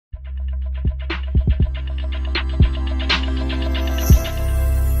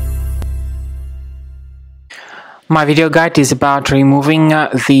My video guide is about removing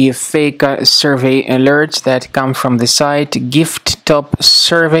the fake survey alerts that come from the site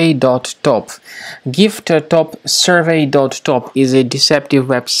Gifttopsurvey.top. Gifttopsurvey.top is a deceptive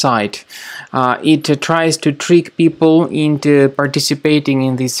website. It tries to trick people into participating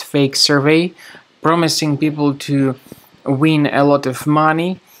in this fake survey, promising people to win a lot of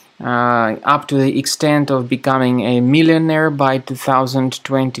money, up to the extent of becoming a millionaire by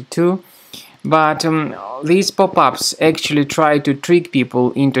 2022. But these pop-ups actually try to trick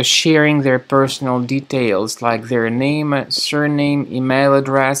people into sharing their personal details like their name, surname, email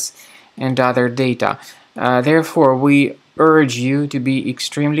address, and other data. Therefore, we urge you to be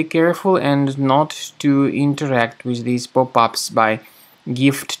extremely careful and not to interact with these pop-ups by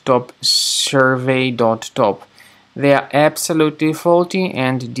Gifttopsurvey.top. They are absolutely faulty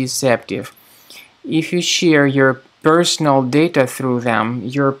and deceptive. If you share your personal data through them,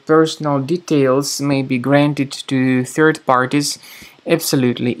 your personal details may be granted to third parties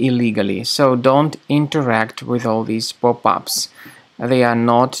absolutely illegally. So don't interact with all these pop-ups. They are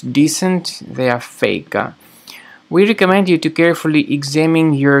not decent, they are fake. We recommend you to carefully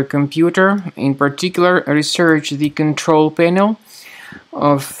examine your computer. In particular, research the control panel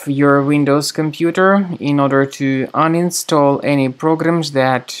of your Windows computer in order to uninstall any programs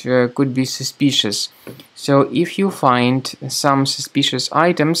that could be suspicious. So if you find some suspicious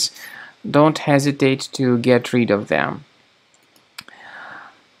items, don't hesitate to get rid of them.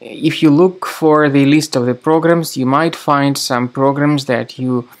 If you look for the list of the programs, you might find some programs that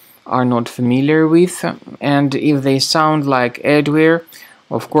you are not familiar with, and if they sound like adware,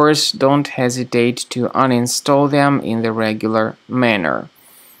 of course, don't hesitate to uninstall them in the regular manner.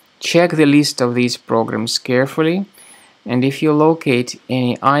 Check the list of these programs carefully, and if you locate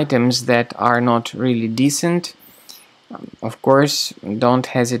any items that are not really decent, of course, don't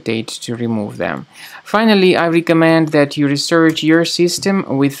hesitate to remove them. Finally, I recommend that you research your system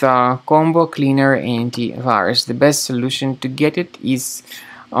with a Combo Cleaner antivirus. The best solution to get it is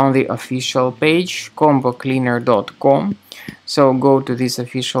on the official page, combocleaner.com. So go to this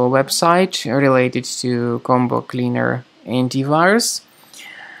official website related to Combo Cleaner antivirus.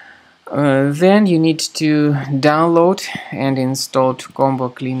 Then you need to download and install Combo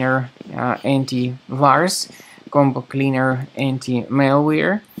Cleaner antivirus, Combo Cleaner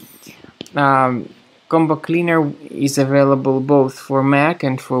anti-malware. Combo Cleaner is available both for Mac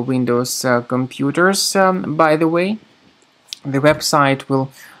and for Windows computers, by the way. The website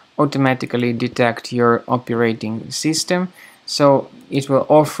will automatically detect your operating system, so it will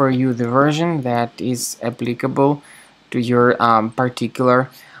offer you the version that is applicable to your particular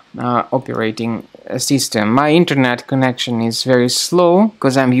operating system. My internet connection is very slow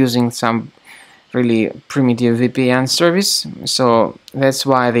because I'm using some really primitive VPN service, so that's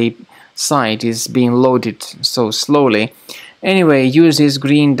why the site is being loaded so slowly. Anyway, use this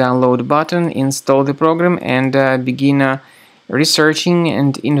green download button, install the program, and begin researching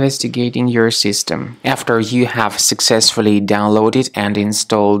and investigating your system. After you have successfully downloaded and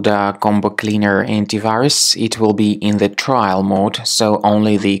installed Combo Cleaner antivirus, it will be in the trial mode, so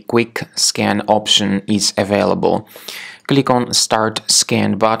only the quick scan option is available. Click on Start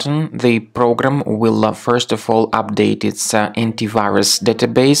Scan button. The program will first of all update its antivirus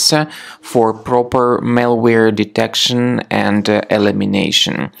database for proper malware detection and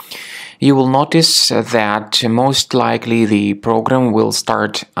elimination. You will notice that most likely the program will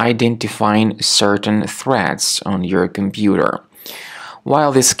start identifying certain threats on your computer.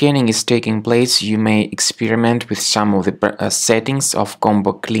 While the scanning is taking place, you may experiment with some of the settings of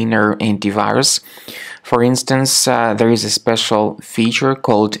Combo Cleaner antivirus. For instance, there is a special feature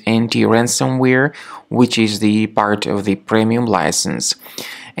called anti-ransomware, which is the part of the premium license.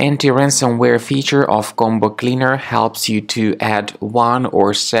 Anti-ransomware feature of Combo Cleaner helps you to add one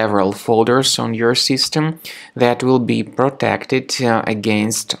or several folders on your system that will be protected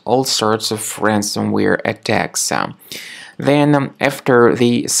against all sorts of ransomware attacks. Then, after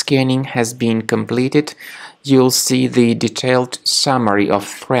the scanning has been completed, you'll see the detailed summary of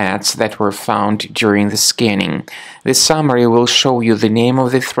threats that were found during the scanning. The summary will show you the name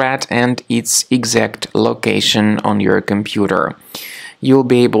of the threat and its exact location on your computer. You'll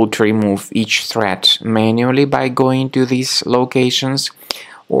be able to remove each threat manually by going to these locations,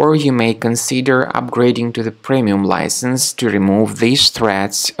 or you may consider upgrading to the premium license to remove these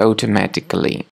threats automatically.